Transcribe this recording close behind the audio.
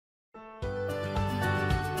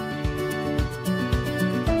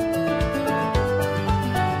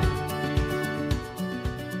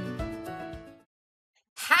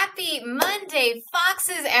Monday,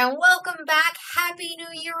 Foxes, and welcome back. Happy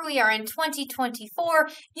New Year. We are in 2024.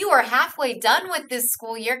 You are halfway done with this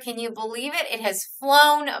school year. Can you believe it? It has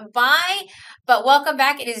flown by, but welcome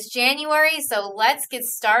back. It is January, so let's get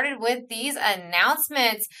started with these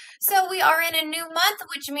announcements. So we are in a new month,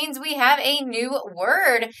 which means we have a new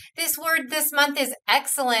word. This word this month is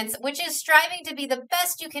excellence, which is striving to be the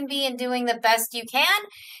best you can be and doing the best you can.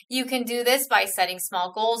 You can do this by setting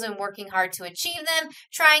small goals and working hard to achieve them,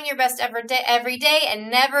 trying your best every day and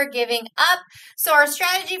never giving up. So our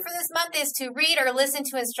strategy for this month is to read or listen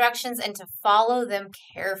to instructions and to follow them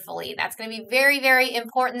carefully. That's going to be very, very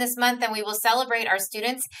important this month, and we will celebrate our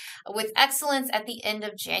students with excellence at the end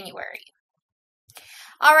of January.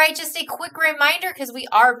 All right, just a quick reminder because we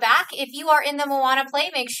are back. If you are in the Moana Play,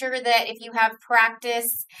 make sure that if you have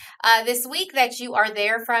practice this week that you are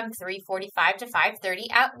there from 3:45 to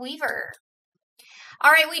 5:30 at Weaver.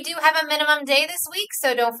 All right, we do have a minimum day this week,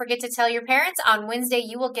 so don't forget to tell your parents. On Wednesday,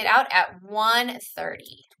 you will get out at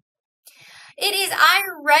 1:30. It is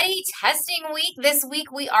iReady testing week. This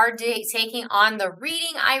week, we are taking on the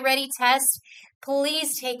Reading iReady test.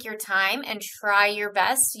 Please take your time and try your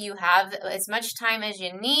best. You have as much time as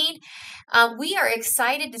you need. We are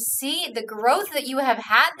excited to see the growth that you have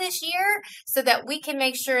had this year so that we can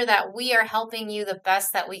make sure that we are helping you the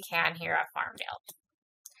best that we can here at Farmdale.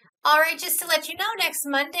 All right, just to let you know, next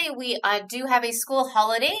Monday we do have a school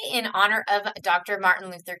holiday in honor of Dr.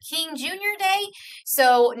 Martin Luther King Jr. Day.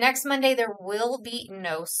 So next Monday there will be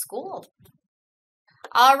no school.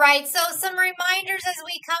 All right, so some reminders as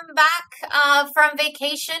we come back from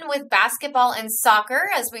vacation with basketball and soccer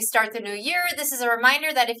as we start the new year. This is a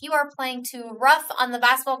reminder that if you are playing too rough on the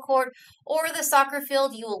basketball court or the soccer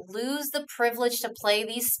field, you will lose the privilege to play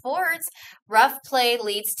these sports. Rough play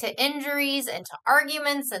leads to injuries and to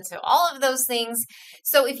arguments and to all of those things.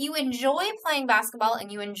 So if you enjoy playing basketball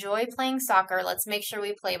and you enjoy playing soccer, let's make sure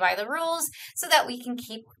we play by the rules so that we can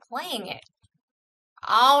keep playing it.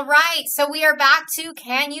 All right, so we are back to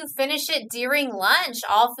can you finish it during lunch?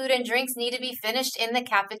 All food and drinks need to be finished in the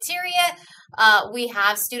cafeteria. We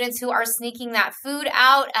have students who are sneaking that food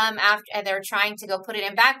out after they're trying to go put it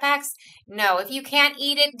in backpacks. No, if you can't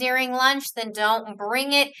eat it during lunch, then don't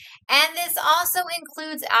bring it. And this also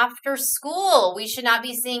includes after school. We should not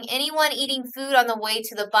be seeing anyone eating food on the way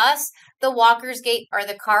to the bus, the walker's gate, or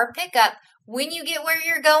the car pickup. When you get where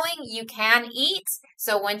you're going, you can eat.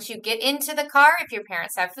 So once you get into the car, if your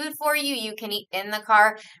parents have food for you, you can eat in the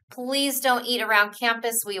car. Please don't eat around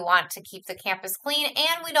campus. We want to keep the campus clean,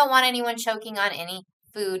 and we don't want anyone choking on any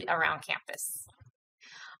food around campus.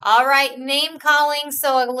 All right, name calling.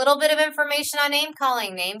 So a little bit of information on name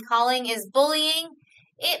calling. Name calling is bullying.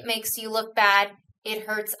 It makes you look bad. It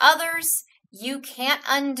hurts others. You can't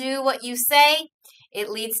undo what you say. It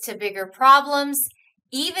leads to bigger problems.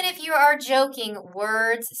 Even if you are joking,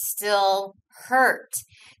 words still hurt.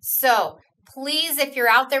 So please, if you're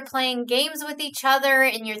out there playing games with each other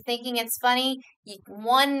and you're thinking it's funny,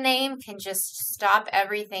 one name can just stop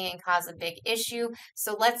everything and cause a big issue.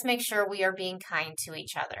 So let's make sure we are being kind to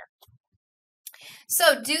each other.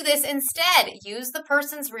 So do this instead. Use the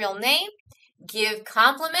person's real name. Give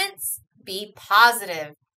compliments. Be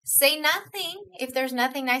positive. Say nothing. If there's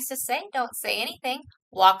nothing nice to say, don't say anything.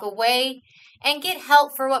 Walk away and get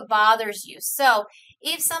help for what bothers you. So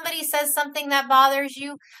if somebody says something that bothers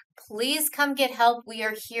you, please come get help. We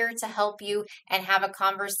are here to help you and have a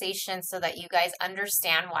conversation so that you guys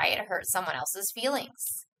understand why it hurts someone else's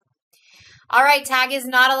feelings. All right, tag is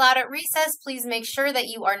not allowed at recess. Please make sure that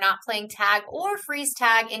you are not playing tag or freeze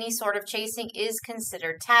tag. Any sort of chasing is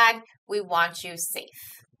considered tag. We want you safe.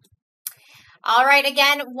 All right,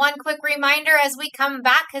 again, one quick reminder as we come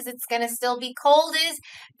back, because it's going to still be cold, is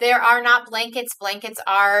there are not blankets. Blankets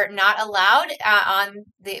are not allowed on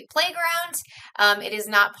the playground. It is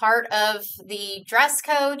not part of the dress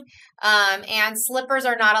code, and slippers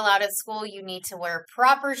are not allowed at school. You need to wear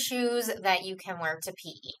proper shoes that you can wear to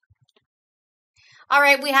PE. All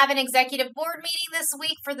right, we have an executive board meeting this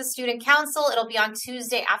week for the student council. It'll be on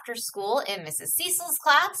Tuesday after school in Mrs. Cecil's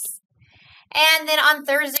class. And then on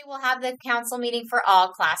Thursday, we'll have the council meeting for all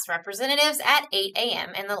class representatives at 8 a.m.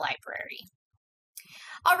 in the library.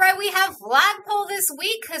 All right, we have flagpole this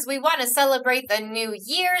week because we want to celebrate the new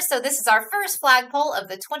year. So this is our first flagpole of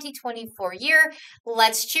the 2024 year.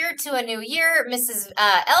 Let's cheer to a new year. Mrs.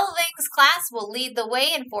 Elving's class will lead the way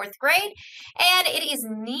in 4th grade. And it is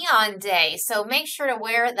Neon Day. So make sure to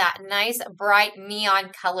wear that nice, bright neon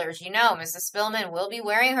colors. You know, Mrs. Spillman will be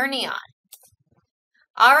wearing her neon.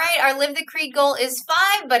 All right, our Live the Creed goal is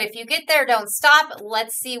 5, but if you get there, don't stop.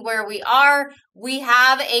 Let's see where we are. We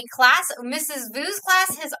have a class. Mrs. Vu's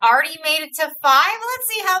class has already made it to 5. Let's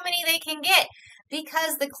see how many they can get,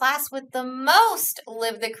 because the class with the most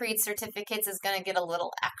Live the Creed certificates is going to get a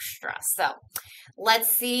little extra. So let's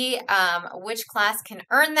see which class can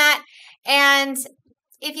earn that. And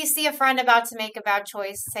if you see a friend about to make a bad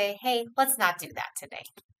choice, say, hey, let's not do that today.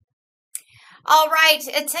 All right,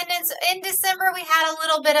 attendance in December, we had a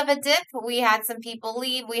little bit of a dip. We had some people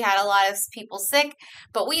leave. We had a lot of people sick,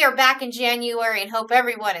 but we are back in January and hope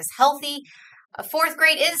everyone is healthy. Fourth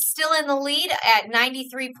grade is still in the lead at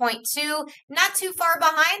 93.2. Not too far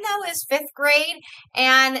behind, though, is fifth grade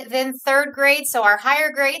and then third grade. So our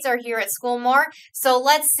higher grades are here at Schoolmore. So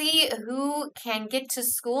let's see who can get to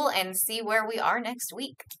school and see where we are next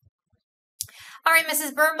week. All right,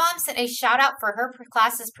 Mrs. Birnbaum sent a shout out for her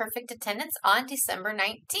class's perfect attendance on December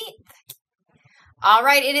 19th. All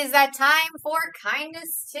right, it is that time for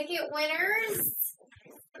kindness ticket winners.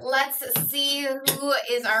 Let's see who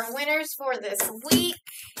is our winners for this week.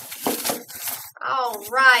 All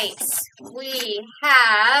right, we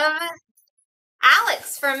have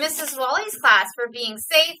Alex from Mrs. Wally's class for being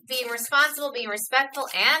safe, being responsible, being respectful,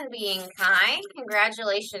 and being kind.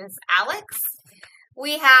 Congratulations, Alex.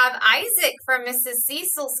 We have Isaac from Mrs.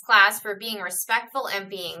 Cecil's class for being respectful and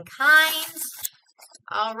being kind.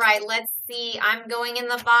 All right, let's see. I'm going in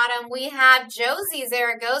the bottom. We have Josie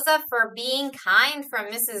Zaragoza for being kind from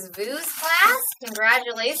Mrs. Vu's class.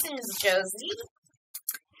 Congratulations, Josie.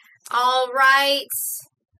 All right.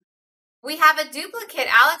 We have a duplicate.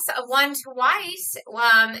 Alex won twice,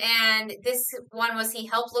 and this one was he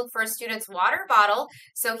helped look for a student's water bottle,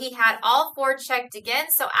 so he had all 4 checked again.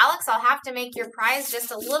 So, Alex, I'll have to make your prize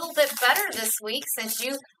just a little bit better this week since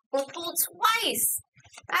you were pulled twice.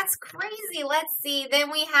 That's crazy. Let's see.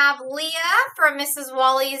 Then we have Leah from Mrs.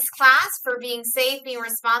 Wally's class for being safe, being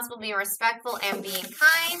responsible, being respectful, and being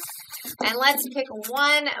kind. And let's pick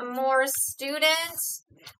one more student.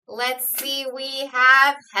 Let's see, we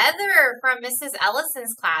have Heather from Mrs.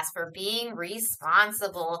 Ellison's class for being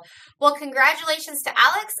responsible. Well, congratulations to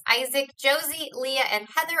Alex, Isaac, Josie, Leah, and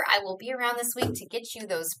Heather. I will be around this week to get you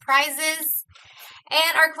those prizes.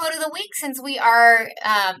 And our quote of the week, since we have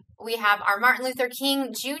our Martin Luther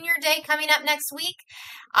King Jr. Day coming up next week,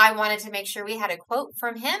 I wanted to make sure we had a quote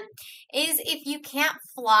from him, is if you can't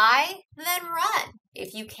fly, then run.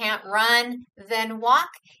 If you can't run, then walk.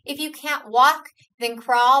 If you can't walk, then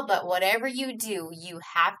crawl. But whatever you do, you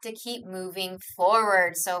have to keep moving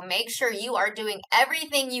forward. So make sure you are doing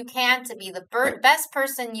everything you can to be the best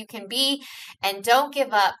person you can be. And don't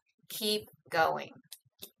give up. Keep going.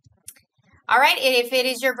 All right, if it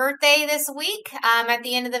is your birthday this week, at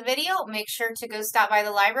the end of the video, make sure to go stop by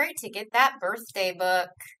the library to get that birthday book.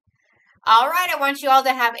 All right, I want you all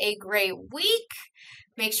to have a great week.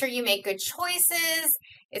 Make sure you make good choices.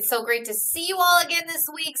 It's so great to see you all again this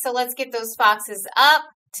week, so let's get those foxes up.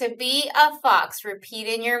 To be a fox, repeat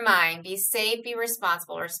in your mind. Be safe, be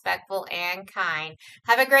responsible, respectful, and kind.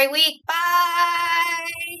 Have a great week.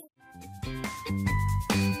 Bye.